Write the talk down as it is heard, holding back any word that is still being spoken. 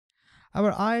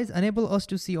Our eyes enable us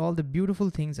to see all the beautiful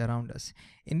things around us.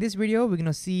 In this video, we're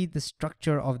gonna see the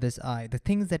structure of this eye, the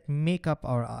things that make up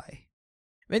our eye.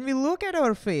 When we look at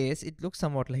our face, it looks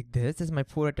somewhat like this. This is my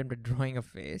poor attempt at drawing a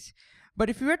face. But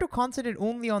if we were to concentrate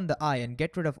only on the eye and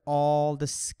get rid of all the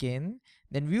skin,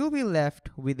 then we will be left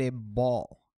with a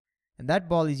ball. And that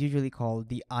ball is usually called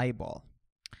the eyeball.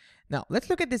 Now, let's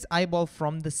look at this eyeball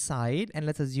from the side and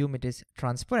let's assume it is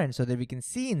transparent so that we can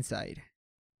see inside.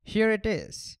 Here it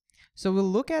is. So we'll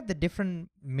look at the different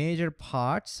major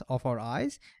parts of our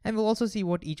eyes and we'll also see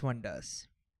what each one does.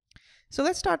 So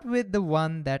let's start with the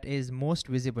one that is most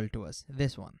visible to us,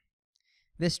 this one,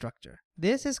 this structure.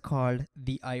 This is called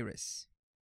the iris.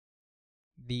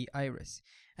 The iris.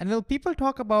 And when people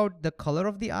talk about the color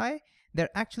of the eye,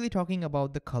 they're actually talking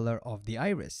about the color of the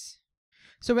iris.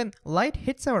 So when light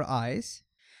hits our eyes,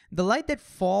 the light that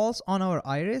falls on our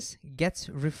iris gets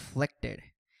reflected.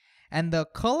 And the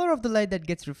color of the light that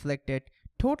gets reflected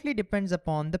totally depends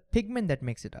upon the pigment that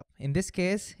makes it up. In this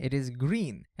case, it is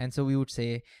green. And so we would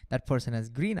say that person has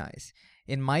green eyes.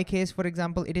 In my case, for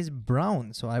example, it is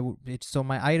brown. So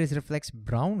my iris reflects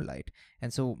brown light.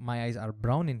 And so my eyes are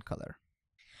brown in color.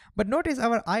 But notice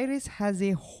our iris has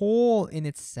a hole in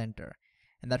its center.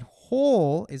 And that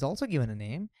hole is also given a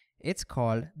name. It's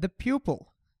called the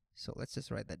pupil. So let's just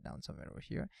write that down somewhere over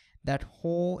here. That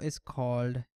hole is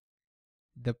called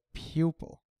the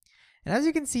pupil. And as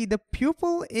you can see, the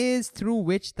pupil is through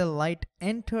which the light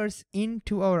enters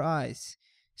into our eyes.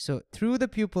 So through the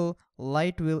pupil,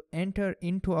 light will enter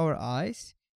into our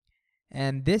eyes.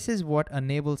 And this is what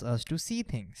enables us to see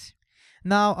things.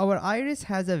 Now, our iris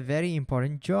has a very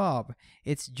important job.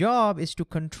 Its job is to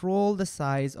control the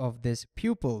size of this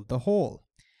pupil, the hole.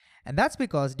 And that's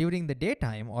because during the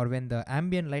daytime or when the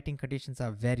ambient lighting conditions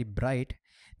are very bright,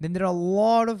 then there are a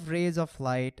lot of rays of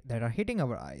light that are hitting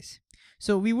our eyes.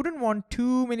 So we wouldn't want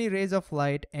too many rays of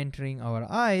light entering our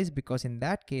eyes because in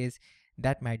that case,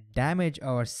 that might damage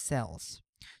our cells.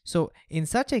 So in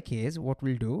such a case, what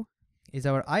we'll do is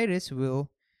our iris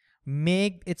will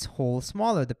make its hole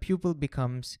smaller. The pupil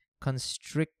becomes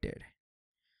constricted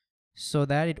so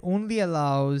that it only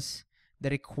allows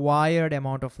the required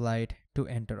amount of light to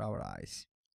enter our eyes.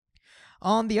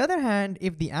 On the other hand,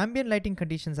 if the ambient lighting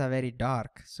conditions are very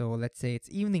dark, so let's say it's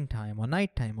evening time or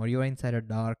nighttime or you're inside a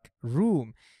dark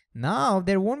room, now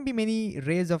there won't be many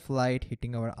rays of light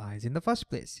hitting our eyes in the first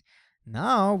place.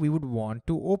 Now we would want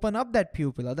to open up that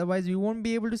pupil, otherwise we won't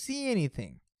be able to see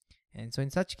anything. And so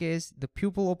in such case, the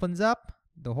pupil opens up,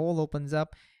 the hole opens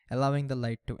up, allowing the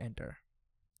light to enter.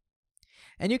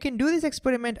 And you can do this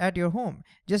experiment at your home.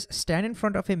 Just stand in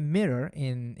front of a mirror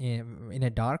in a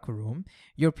dark room.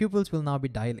 Your pupils will now be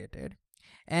dilated.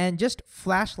 And just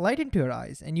flash light into your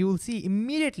eyes and you will see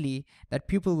immediately that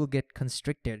pupil will get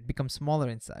constricted, become smaller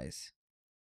in size.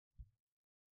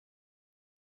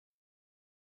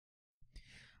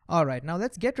 All right, now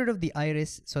let's get rid of the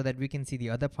iris so that we can see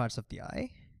the other parts of the eye.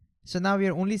 So now we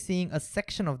are only seeing a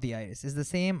section of the iris. It's the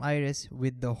same iris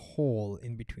with the hole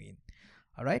in between.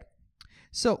 All right.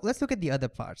 So let's look at the other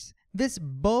parts. This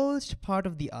bulged part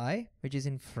of the eye, which is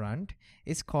in front,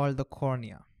 is called the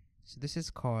cornea. So this is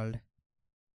called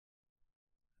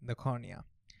the cornea.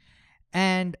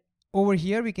 And over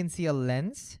here we can see a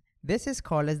lens. This is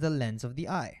called as the lens of the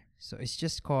eye. So it's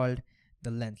just called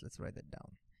the lens. Let's write that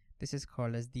down. This is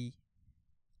called as the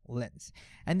lens.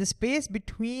 And the space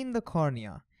between the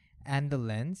cornea and the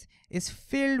lens is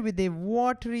filled with a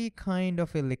watery kind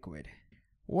of a liquid.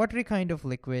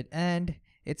 And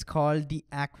it's called the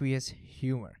aqueous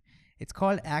humor. It's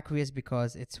called aqueous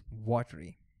because it's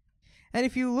watery. And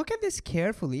if you look at this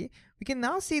carefully, we can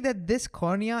now see that this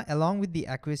cornea along with the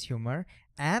aqueous humor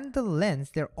and the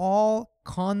lens, they're all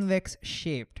convex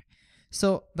shaped.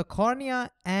 So the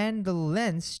cornea and the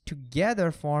lens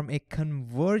together form a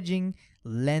converging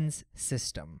lens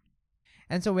system.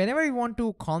 And so whenever you want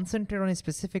to concentrate on a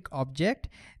specific object,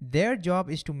 their job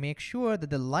is to make sure that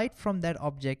the light from that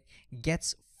object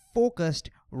gets focused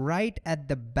right at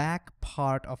the back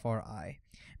part of our eye.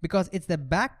 Because it's the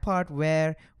back part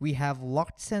where we have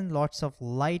lots and lots of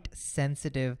light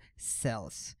sensitive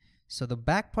cells. So the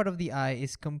back part of the eye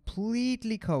is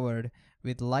completely covered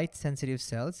with light sensitive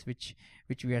cells, which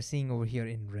we are seeing over here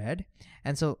in red.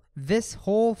 And so this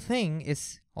whole thing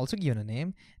is also given a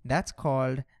name. That's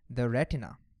called the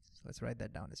retina. So let's write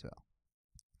that down as well.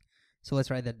 So let's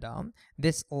write that down.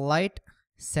 This light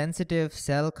sensitive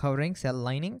cell covering, cell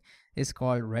lining is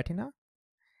called retina.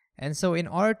 And so in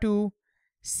order to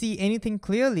see anything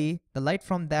clearly, the light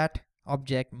from that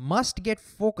object must get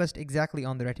focused exactly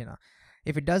on the retina.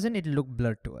 If it doesn't, it'll look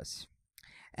blurred to us.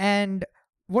 And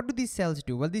what do these cells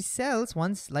do? Well, these cells,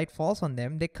 once light falls on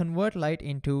them, they convert light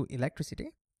into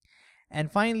electricity.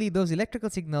 And finally, those electrical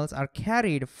signals are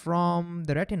carried from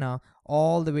the retina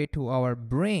all the way to our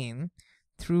brain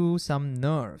through some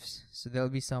nerves. So there'll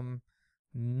be some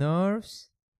nerves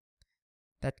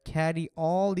that carry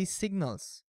all these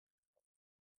signals.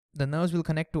 The nerves will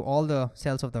connect to all the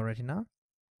cells of the retina,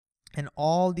 and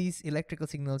all these electrical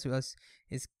signals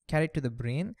is carried to the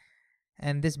brain.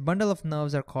 And this bundle of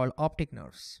nerves are called optic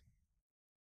nerves.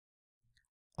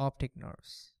 Optic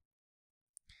nerves.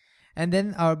 And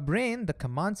then our brain, the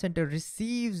command center,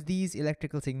 receives these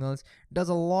electrical signals, does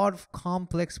a lot of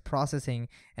complex processing,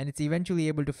 and it's eventually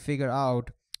able to figure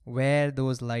out where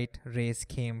those light rays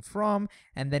came from,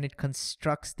 and then it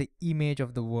constructs the image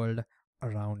of the world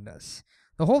around us.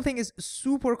 The whole thing is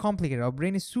super complicated. Our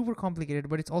brain is super complicated,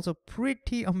 but it's also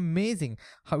pretty amazing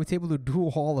how it's able to do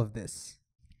all of this.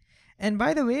 And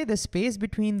by the way, the space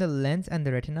between the lens and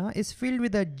the retina is filled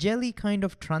with a jelly kind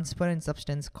of transparent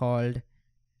substance called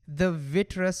the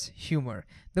vitreous humour.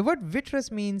 The word vitreous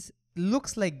means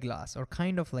looks like glass or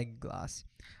kind of like glass.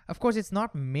 Of course, it's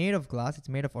not made of glass, it's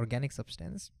made of organic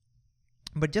substance.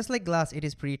 But just like glass, it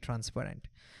is pretty transparent.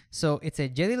 So it's a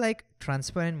jelly-like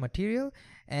transparent material,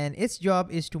 and its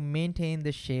job is to maintain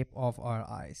the shape of our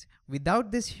eyes.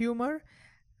 Without this humour,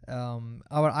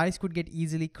 our eyes could get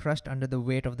easily crushed under the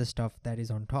weight of the stuff that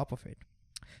is on top of it.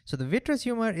 So the vitreous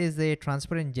humour is a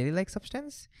transparent jelly-like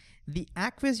substance. The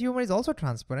aqueous humour is also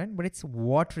transparent, but it's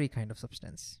watery kind of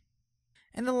substance.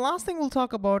 And the last thing we'll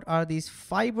talk about are these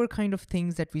fiber kind of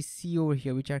things that we see over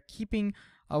here, which are keeping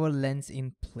our lens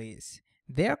in place.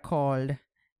 They're called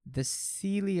the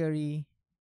ciliary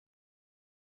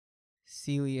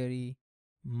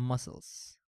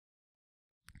muscles.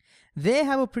 They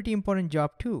have a pretty important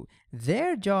job too.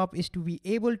 Their job is to be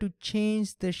able to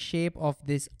change the shape of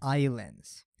this eye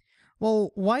lens.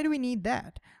 Well, why do we need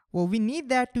that? Well, we need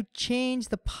that to change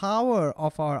the power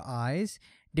of our eyes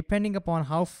depending upon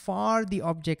how far the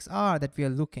objects are that we are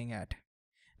looking at.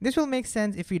 This will make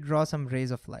sense if we draw some rays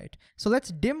of light. So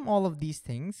let's dim all of these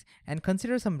things and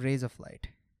consider some rays of light.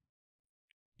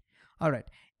 All right,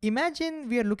 imagine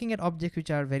we are looking at objects which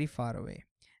are very far away.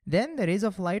 Then the rays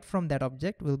of light from that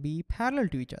object will be parallel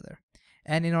to each other.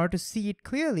 And in order to see it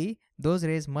clearly, those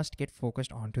rays must get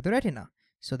focused onto the retina.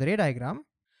 So the ray diagram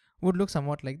would look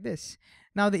somewhat like this.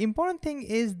 Now the important thing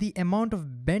is the amount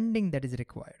of bending that is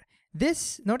required.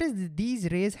 Notice that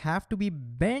these rays have to be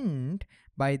bent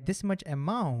by this much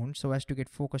amount so as to get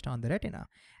focused on the retina.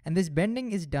 And this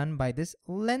bending is done by this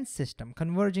lens system,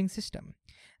 converging system.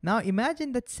 Now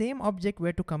imagine that same object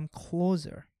were to come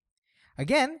closer.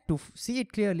 Again, to see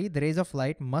it clearly, the rays of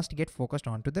light must get focused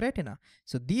onto the retina.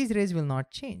 So these rays will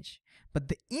not change, but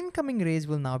the incoming rays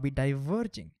will now be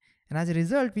diverging. And as a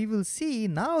result, we will see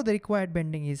now the required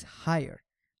bending is higher.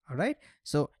 All right,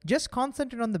 so just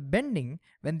concentrate on the bending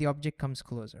when the object comes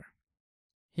closer.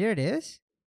 Here it is.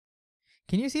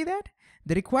 Can you see that?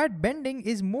 The required bending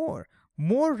is more.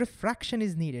 More refraction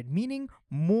is needed, meaning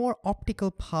more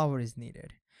optical power is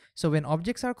needed. So when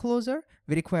objects are closer,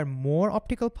 we require more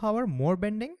optical power, more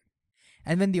bending.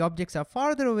 And when the objects are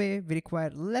farther away, we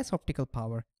require less optical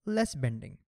power, less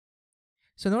bending.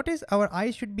 So notice our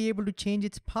eyes should be able to change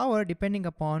its power depending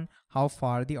upon how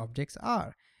far the objects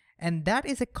are. And that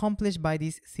is accomplished by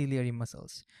these ciliary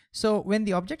muscles. So when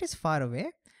the object is far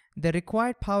away, the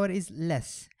required power is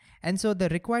less. And so the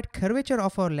required curvature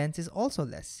of our lens is also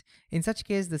less. In such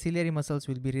case, the ciliary muscles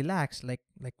will be relaxed like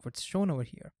what's shown over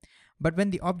here. But when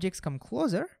the objects come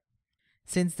closer,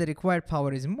 since the required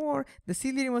power is more, the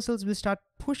ciliary muscles will start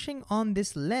pushing on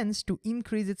this lens to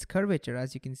increase its curvature,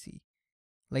 as you can see.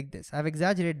 Like this. I've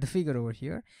exaggerated the figure over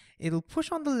here. It'll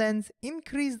push on the lens,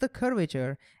 increase the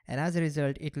curvature, and as a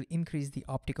result, it will increase the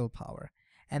optical power.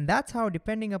 And that's how,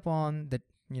 depending upon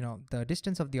the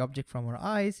distance of the object from our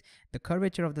eyes, the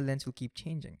curvature of the lens will keep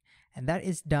changing. And that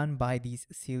is done by these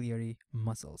ciliary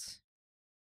muscles.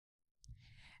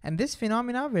 And this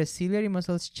phenomena where ciliary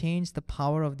muscles change the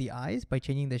power of the eyes by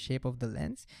changing the shape of the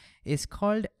lens is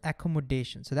called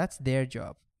accommodation. So that's their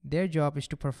job. Their job is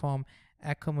to perform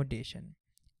accommodation.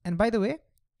 And by the way,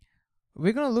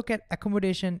 we're going to look at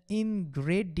accommodation in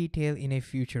great detail in a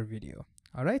future video.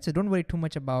 All right, so don't worry too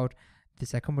much about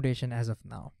this accommodation as of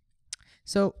now.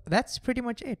 So that's pretty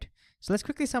much it. So let's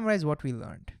quickly summarize what we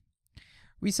learned.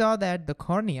 We saw that the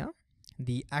cornea,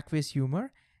 the aqueous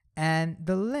humour, and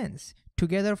the lens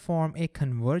together form a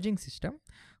converging system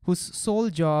whose sole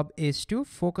job is to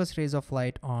focus rays of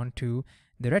light onto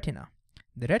the retina.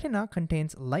 The retina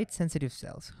contains light-sensitive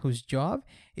cells whose job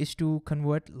is to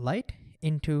convert light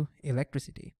into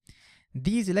electricity.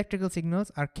 These electrical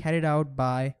signals are carried out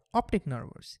by optic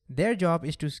nerves. Their job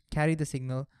is to carry the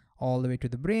signal all the way to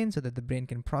the brain so that the brain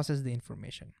can process the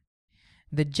information.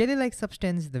 The jelly-like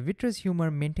substance, the vitreous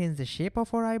humor, maintains the shape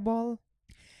of our eyeball.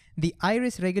 The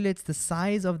iris regulates the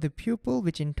size of the pupil,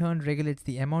 which in turn regulates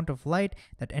the amount of light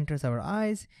that enters our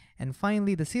eyes. And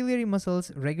finally, the ciliary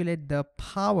muscles regulate the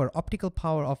power, optical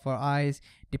power of our eyes,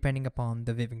 depending upon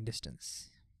the viewing distance.